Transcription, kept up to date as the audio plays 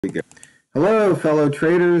We go. Hello, fellow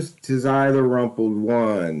traders. Tis I,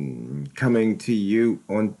 TheRumpledOne, coming to you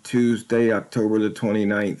on Tuesday, October the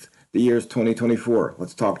 29th. The year's 2024.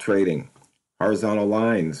 Let's talk trading. Horizontal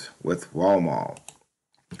lines with Walmal.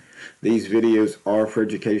 These videos are for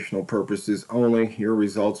educational purposes only. Your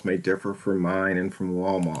results may differ from mine and from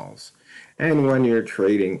Walmal's. And when you're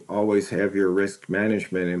trading, always have your risk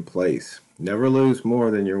management in place. Never lose more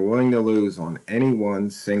than you're willing to lose on any one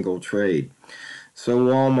single trade. So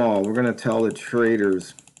Walmal, we're going to tell the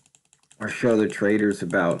traders, or show the traders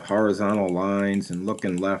about horizontal lines and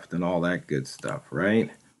looking left and all that good stuff,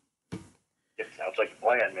 right? It sounds like a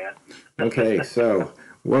plan, man. Okay, so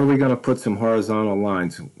where are we going to put some horizontal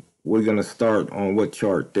lines? We're going to start on what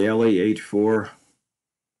chart? Daily, H4?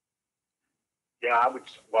 Yeah, I would.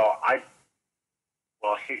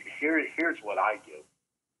 Here's what I do.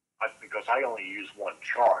 Because I only use one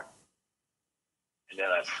chart, and then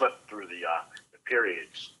I flip through the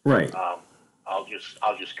periods. Right. I'll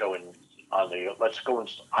just go in on the. Let's go in.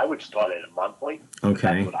 I would start at a monthly.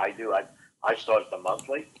 Okay. That's what I do. I start at the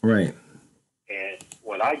monthly. Right. And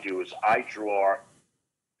what I do is I draw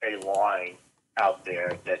a line out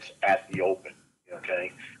there that's at the open.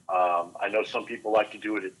 Okay. I know some people like to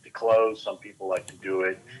do it at the close. Some people like to do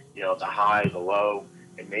it, the high, the low,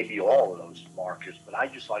 and maybe all of those markers. But I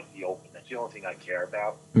just like the open. That's the only thing I care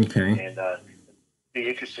about. Okay. And be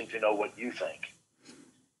interesting to know what you think.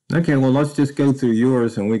 Okay, well, let's just go through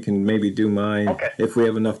yours and we can maybe do mine if we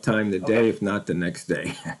have enough time today, Okay. if not the next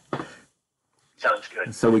day. Sounds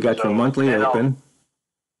good. So we got your monthly open.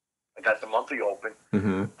 I got the monthly open.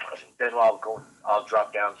 Mm-hmm. Then I'll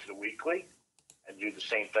drop down to the weekly and do the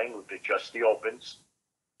same thing with just the opens.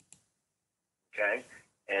 Okay.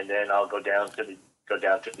 And then I'll go down to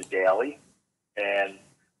the daily, and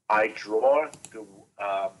I draw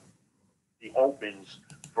the opens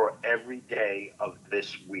for every day of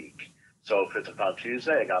this week. So if it's on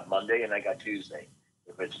Tuesday, I got Monday and I got Tuesday.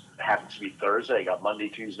 If it happens to be Thursday, I got Monday,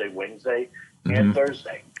 Tuesday, Wednesday, and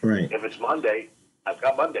Thursday. Right. If it's Monday, I've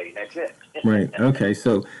got Monday, and that's it. Right. Okay.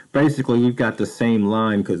 So basically, we've got the same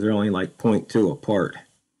line because they're only like 0.2 apart.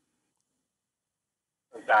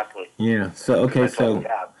 Exactly. Yeah. So okay.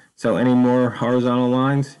 So any more horizontal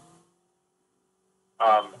lines?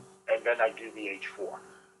 And then I do the H4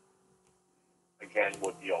 again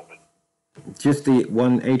with the open. Just the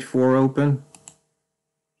one H4 open?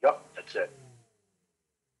 Yep, that's it.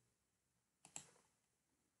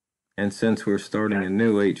 And since we're starting a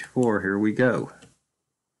new H4, here we go.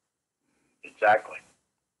 Exactly.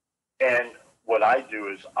 And what I do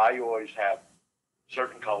is I always have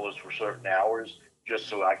certain colors for certain hours just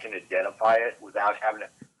so I can identify it without having to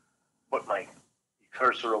put my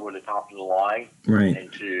cursor over the top of the line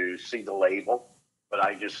and to see the label. But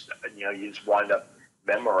I just, you just wind up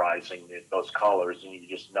memorizing those colors and you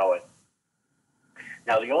just know it.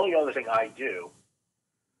 Now, the only other thing I do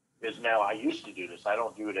is now I used to do this. I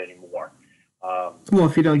don't do it anymore. Well,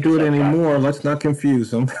 if you don't do it anymore, let's not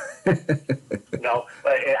confuse them. No,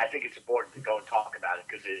 but I think it's important to go and talk about it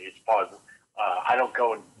because it's part of, I don't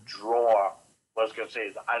go and draw, what I was going to say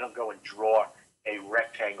is I don't go and draw a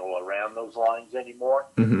rectangle around those lines anymore.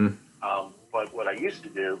 Mm-hmm. But what I used to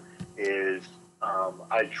do is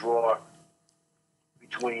I draw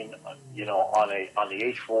between, on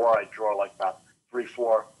the H4, I draw like about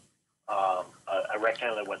 3-4, a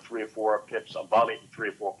rectangle that went 3 or 4 pips above it and 3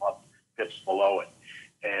 or 4 pips below it.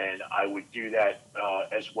 And I would do that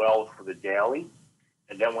as well for the daily.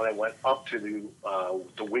 And then when I went up to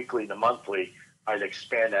the weekly and the monthly, I'd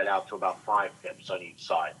expand that out to about 5 pips on each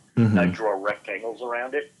side. Mm-hmm. And I draw rectangles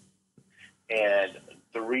around it. And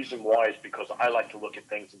the reason why is because I like to look at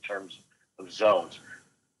things in terms of zones.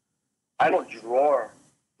 I don't draw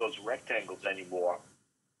those rectangles anymore.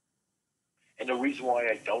 And the reason why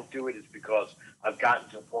I don't do it is because I've gotten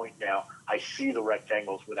to the point now I see the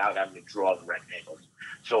rectangles without having to draw the rectangles.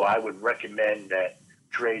 So I would recommend that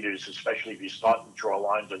traders, especially if you start to draw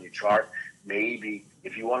lines on your chart, maybe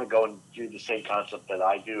if you want to go and do the same concept that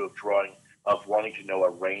I do of wanting to know a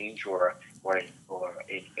range or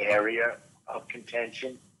an area of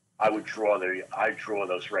contention, I draw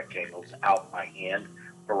those rectangles out by hand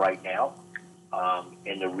for right now.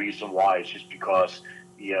 And the reason why is just because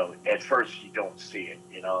at first you don't see it,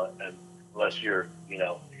 unless you're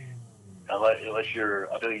unless you're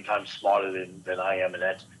a billion times smarter than I am, and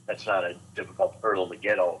that's not a difficult hurdle to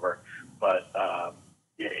get over. But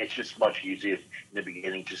it's just much easier in the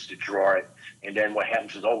beginning just to draw it, and then what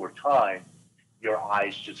happens is over time, your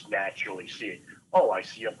eyes just naturally see it. Oh, I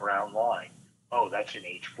see a brown line. Oh, that's an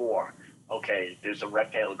H4. Okay, there's a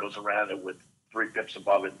rectangle that goes around it with 3 pips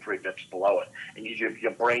above it and 3 pips below it. And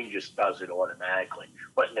your brain just does it automatically.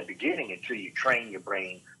 But in the beginning, until you train your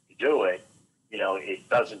brain to do it, it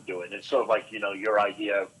doesn't do it. And it's sort of like, your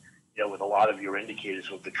idea, with a lot of your indicators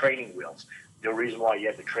with the training wheels. The reason why you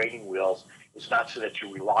have the training wheels is not so that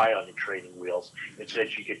you rely on the training wheels. It's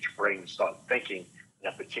that you get your brain to start thinking in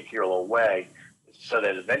a particular way so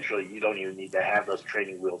that eventually you don't even need to have those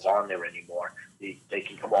training wheels on there anymore. They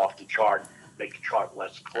can come off the chart, make the chart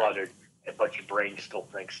less cluttered, but your brain still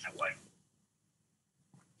thinks that way.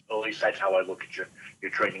 At least that's how I look at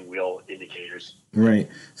your training wheel indicators. Right.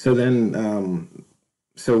 So then,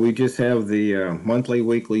 so we just have the monthly,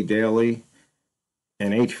 weekly, daily,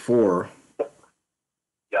 and H4.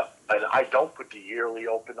 Yeah, and I don't put the yearly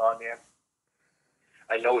open on there.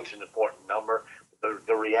 I know it's an important number.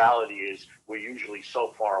 The reality is we're usually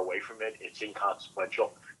so far away from it, it's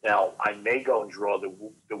inconsequential. Now, I may go and draw the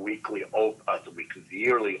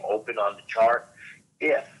yearly open on the chart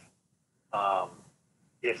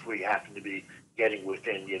if we happen to be getting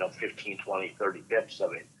within 15, 20, 30 pips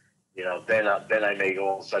of it. Then I may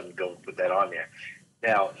all of a sudden go and put that on there.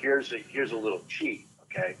 Now, here's a little cheat.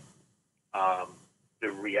 Okay,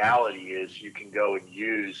 the reality is you can go and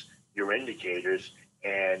use your indicators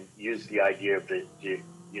and use the idea of the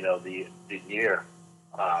near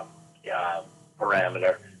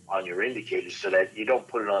parameter on your indicators so that you don't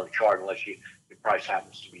put it on the chart unless the price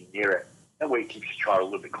happens to be near it. That way it keeps the chart a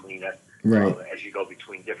little bit cleaner as you go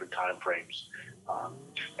between different time frames.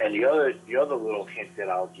 And the other little hint that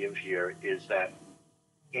I'll give here is that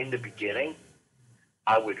in the beginning,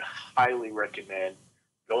 I would highly recommend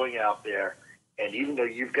going out there, and even though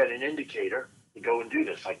you've got an indicator, to go and do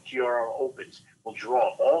this. Like TRO opens will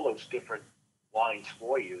draw all those different lines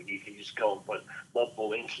for you, and you can just go and put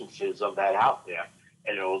multiple instances of that out there,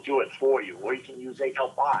 and it will do it for you. Or you can use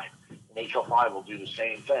HL5, and HL5 will do the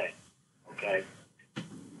same thing. Okay,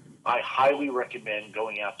 I highly recommend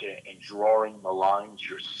going out there and drawing the lines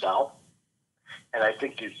yourself. And I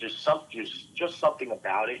think there's just something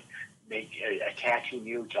about it, attaching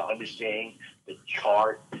you to understanding the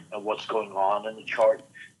chart and what's going on in the chart.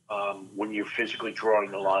 When you're physically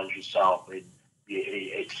drawing the lines yourself,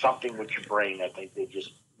 it's something with your brain, I think, that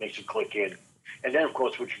just makes it click in. And then, of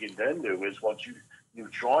course, what you can then do is once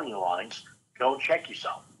you've drawn your lines, go and check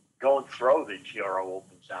yourself. Go and throw the TRO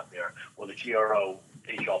opens out there or the TRO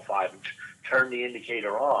HL5 and turn the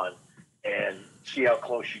indicator on and see how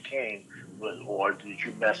close you came, or did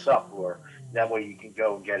you mess up, or that way you can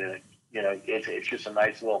go and get it. It's just a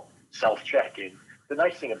nice little self-check. And the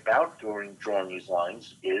nice thing about drawing these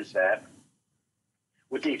lines is that,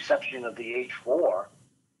 with the exception of the H4,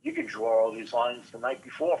 you can draw all these lines the night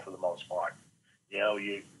before for the most part.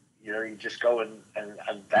 You just go and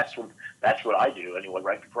that's what I do anyway.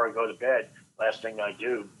 Right before I go to bed, last thing I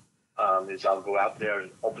do is I'll go out there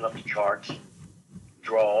and open up the charts,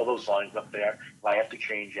 draw all those lines up there. If I have to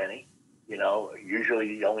change any, usually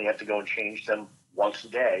you only have to go and change them once a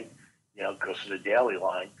day, because of the daily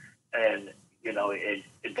line. And,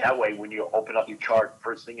 that way when you open up your chart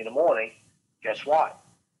first thing in the morning, guess what?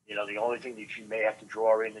 The only thing that you may have to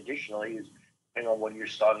draw in additionally is, depending on when you're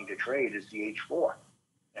starting to trade, is the H4.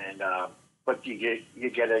 And, but you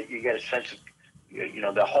get a sense of,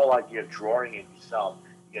 the whole idea of drawing it yourself,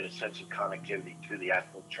 you get a sense of connectivity to the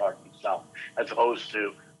actual chart itself, as opposed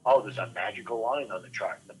to, there's a magical line on the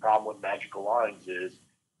chart. And the problem with magical lines is,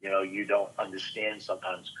 you don't understand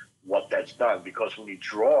sometimes what that's done, because when you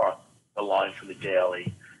draw the line for the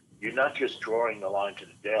daily, you're not just drawing the line to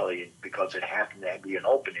the daily because it happened to be an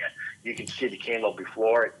open there. You can see the candle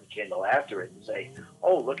before it and the candle after it and say,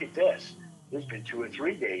 oh, look at this. There's been 2 or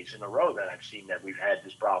 3 days in a row that I've seen that we've had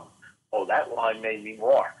this problem. Oh, that line made me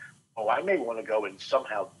more. Oh, I may want to go and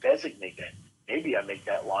somehow designate that. Maybe I make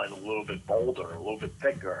that line a little bit bolder, a little bit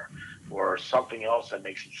thicker, or something else that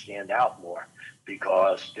makes it stand out more,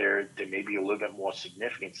 because there may be a little bit more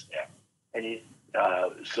significance there. And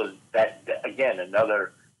so that again,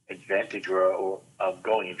 another advantage of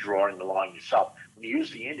going and drawing the line yourself. When you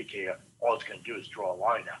use the indicator, all it's going to do is draw a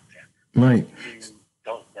line out there. Right. You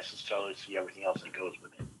don't necessarily see everything else that goes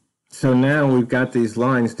with it. So now we've got these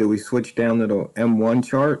lines. Do we switch down to the M1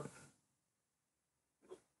 chart?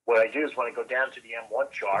 What I do is when I go down to the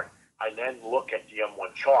M1 chart, I then look at the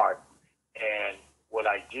M1 chart, and what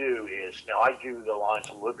I do is, now I do the lines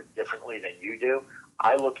a little bit differently than you do.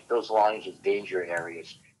 I look at those lines as danger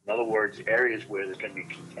areas. In other words, areas where there's going to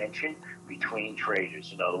be contention between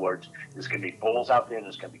traders. In other words, there's going to be bulls out there, and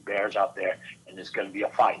there's going to be bears out there, and there's going to be a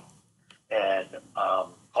fight. And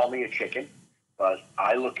call me a chicken, but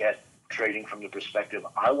I look at trading from the perspective,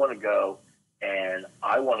 I want to go and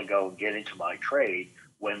get into my trade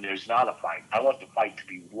when there's not a fight. I want the fight to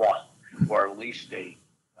be won, or at least a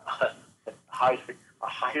high, a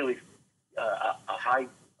highly, a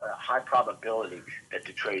high probability that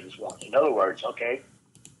the trade is won. In other words, okay,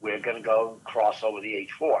 we're going to go cross over the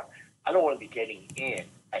H4. I don't want to be getting in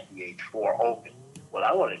at the H4 open. What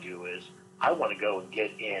I want to do is I want to go and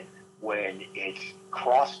get in when it's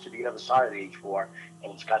crossed to the other side of the H4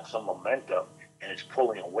 and it's got some momentum and it's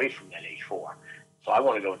pulling away from that H4. So I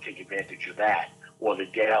want to go and take advantage of that, or the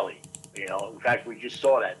daily. You know, in fact, we just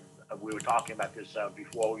saw that. We were talking about this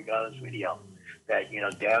before we got on this video, that, you know,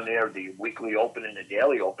 down there, the weekly open and the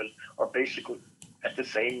daily open are basically at the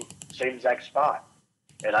same exact spot.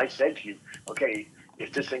 And I said to you, okay,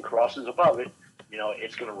 if this thing crosses above it, you know,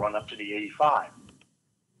 it's going to run up to the 85.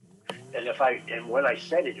 And when I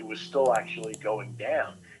said it, it was still actually going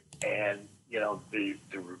down. And, you know, the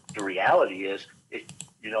reality is,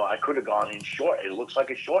 you know, I could have gone in short. It looks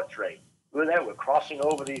like a short trade. Look at that. We're crossing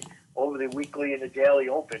over the weekly and the daily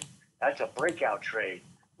open. That's a breakout trade.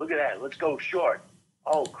 Look at that. Let's go short.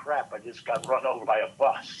 Oh, crap. I just got run over by a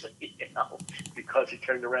bus, you know, because it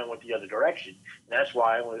turned around went the other direction. And that's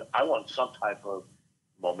why I want some type of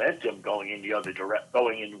momentum going in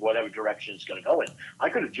going in whatever direction it's going to go in. I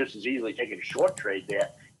could have just as easily taken a short trade there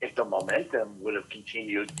if the momentum would have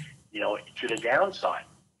continued, you know, to the downside.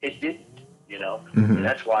 It didn't, you know, and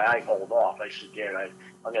that's why I hold off. I sit there and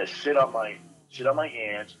I'm going to sit on my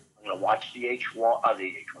hands. I'm going to watch the H1,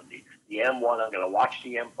 the M1. I'm going to watch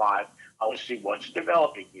the M5. I want to see what's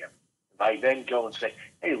developing here. If I then go and say,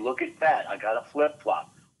 hey, look at that. I got a flip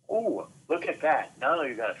flop. Oh, look at that. Not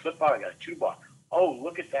only you got a flip flop, I got a 2-bar. Oh,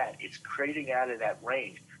 look at that. It's trading out of that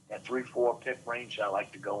range, that 3-4 pip range that I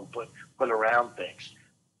like to go and put around things.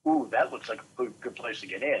 Ooh, that looks like a good place to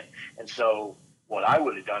get in. And so what I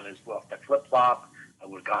would have done is, well, if that flip-flop, I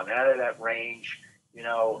would have gone out of that range. You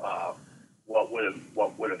know, what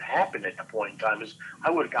would have happened at the point in time is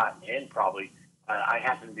I would have gotten in probably. I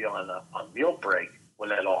happened to be on meal break when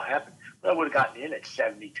that all happened. But I would have gotten in at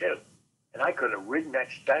 72. And I could have ridden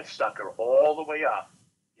that sucker all the way up,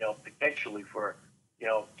 you know, potentially for, you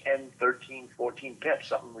know, 10, 13, 14 pips,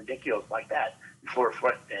 something ridiculous like that, before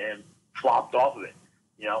and flopped off of it,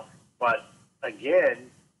 you know. But again,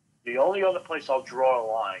 the only other place I'll draw a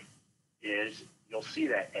line is, you'll see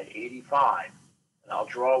that at 85, and I'll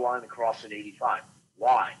draw a line across at 85.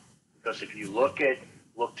 Why? Because if you look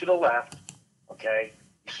to the left, okay,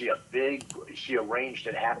 you see a range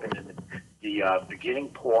that happened in the beginning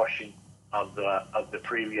portion of the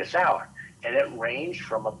previous hour, and it ranged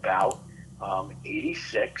from about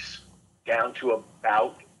 86 down to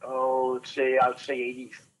about, I would say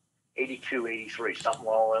 80, 82, 83, something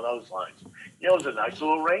along those lines. You know, it was a nice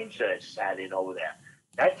little range that it sat in over there.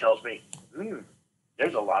 That tells me,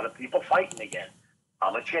 there's a lot of people fighting again.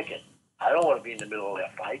 I'm a chicken. I don't want to be in the middle of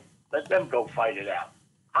that fight. Let them go fight it out.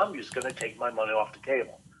 I'm just going to take my money off the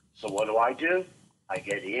table. So what do? I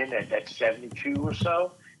get in at that 72 or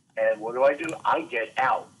so, and what do? I get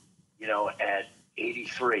out, you know, at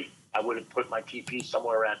 83. I would have put my TP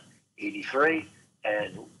somewhere around 83,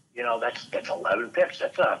 and, you know, that's 11 pips.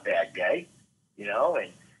 That's not a bad day, you know,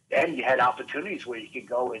 and then you had opportunities where you could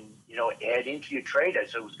go and, you know, add into your trade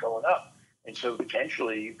as it was going up. And so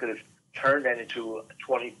potentially you could have turned that into a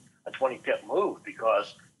 20 pip move,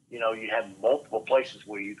 because, you know, you had multiple places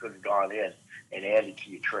where you could have gone in and added to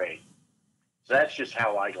your trade. So that's just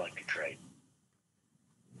how I like to trade,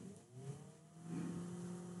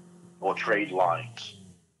 or trade lines.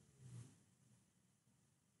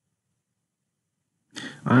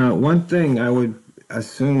 One thing I would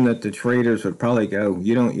assume that the traders would probably go,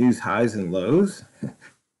 you don't use highs and lows?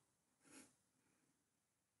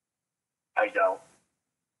 I don't.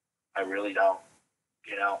 I really don't.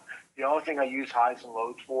 You know, the only thing I use highs and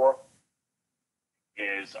lows for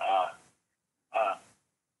is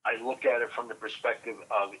I look at it from the perspective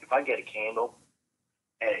of, if I get a candle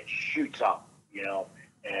and it shoots up, you know,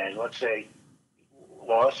 and let's say,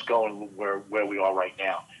 well, let's go where we are right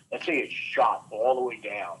now. Let's say it shot all the way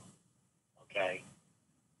down, okay?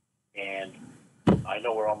 And I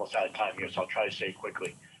know we're almost out of time here, so I'll try to say it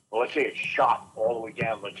quickly. Well, let's say it shot all the way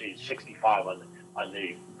down, let's say 65 on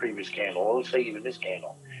the previous candle, or let's say even this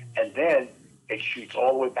candle. And then it shoots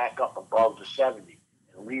all the way back up above the 70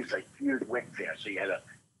 and leaves a huge wick there. So you got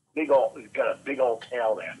a big old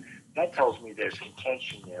tail there. That tells me there's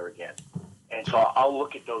contention there again. And so I'll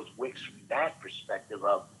look at those wicks from that perspective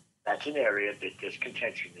of, that's an area that there's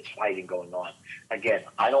contention, there's fighting going on. Again,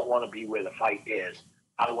 I don't want to be where the fight is.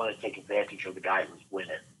 I want to take advantage of the guy who's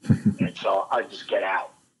winning. And so I just get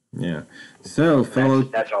out. Yeah. So, fellow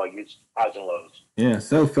That's how I use highs and lows. Yeah,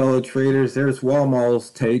 so fellow traders, there's Walmal's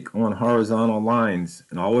take on horizontal lines.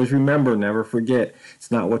 And always remember, never forget,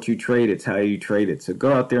 it's not what you trade, it's how you trade it. So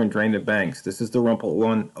go out there and drain the banks. This is the Rumpled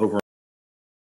One over